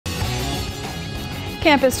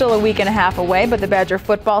Camp is still a week and a half away, but the Badger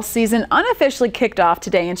football season unofficially kicked off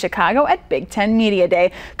today in Chicago at Big Ten Media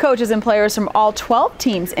Day. Coaches and players from all 12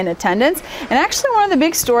 teams in attendance. And actually one of the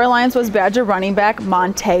big storylines was Badger running back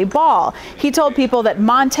Montee Ball. He told people that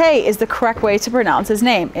Montee is the correct way to pronounce his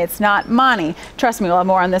name. It's not Monty. Trust me, we'll have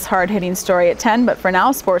more on this hard-hitting story at 10, but for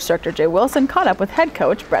now, Sports Director Jay Wilson caught up with head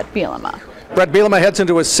coach Bret Bielema. Bret Bielema heads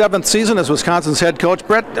into his 7th season as Wisconsin's head coach.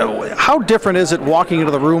 Bret, how different is it walking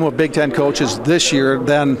into the room of Big Ten coaches this year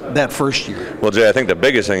than that first year? Well, Jay, I think the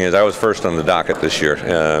biggest thing is I was first on the docket this year.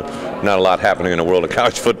 Not a lot happening in the world of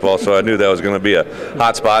college football, so I knew that was going to be a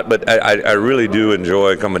hot spot. But I really do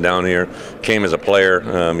enjoy coming down here. Came as a player,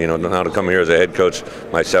 now to come here as a head coach,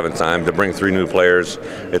 my 7th time, to bring 3 new players.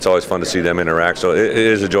 It's always fun to see them interact. So it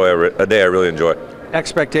is a day I really enjoy.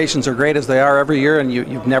 Expectations are great as they are every year, and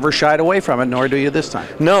you've never shied away from it, nor do you this time.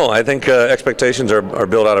 No, I think expectations are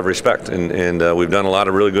built out of respect, and we've done a lot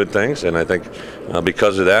of really good things, and I think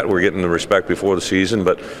because of that we're getting the respect before the season,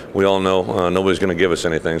 but we all know nobody's going to give us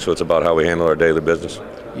anything, so it's about how we handle our daily business.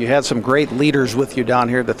 You had some great leaders with you down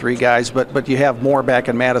here, the 3 guys, but you have more back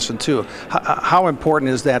in Madison too. How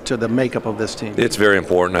important is that to the makeup of this team? It's very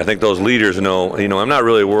important. I think those leaders know, I'm not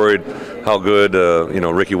really worried how good,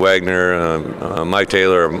 Ricky Wagner, Mike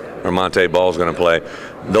Taylor, or Montee Ball is going to play.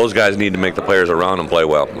 Those guys need to make the players around them play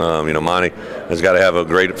well. Monty has got to have a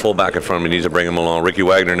great fullback in front of him. He needs to bring him along. Ricky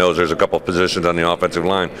Wagner knows there's a couple of positions on the offensive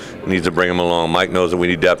line. He needs to bring him along. Mike knows that we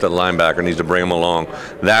need depth at linebacker. Needs to bring him along.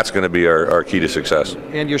 That's going to be our key to success.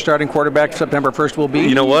 And your starting quarterback September 1st will be?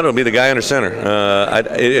 You know what? It'll be the guy under center.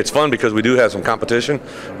 It's fun because we do have some competition.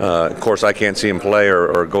 Of course, I can't see him play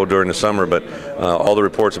or go during the summer, but all the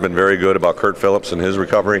reports have been very good about Kurt Phillips and his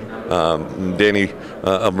recovery. Danny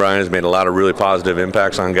O'Brien has made a lot of really positive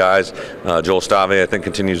impacts on guys. Joel Stave, I think,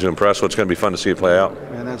 continues to impress, so it's going to be fun to see it play out.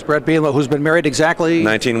 And that's Bret Bielema, who's been married exactly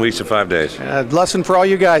 19 weeks and 5 days. Lesson for all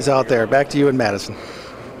you guys out there. Back to you in Madison.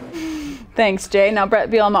 Thanks, Jay. Now, Bret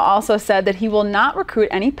Bielema also said that he will not recruit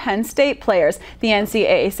any Penn State players. The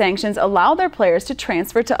NCAA sanctions allow their players to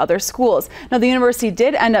transfer to other schools. Now, the university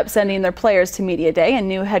did end up sending their players to Media Day, and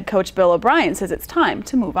new head coach Bill O'Brien says it's time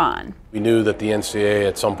to move on. We knew that the NCAA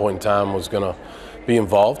at some point in time was going to be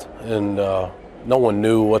involved, and no one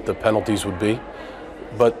knew what the penalties would be,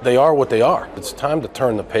 but they are what they are. It's time to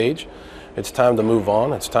turn the page. It's time to move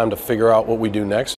on. It's time to figure out what we do next.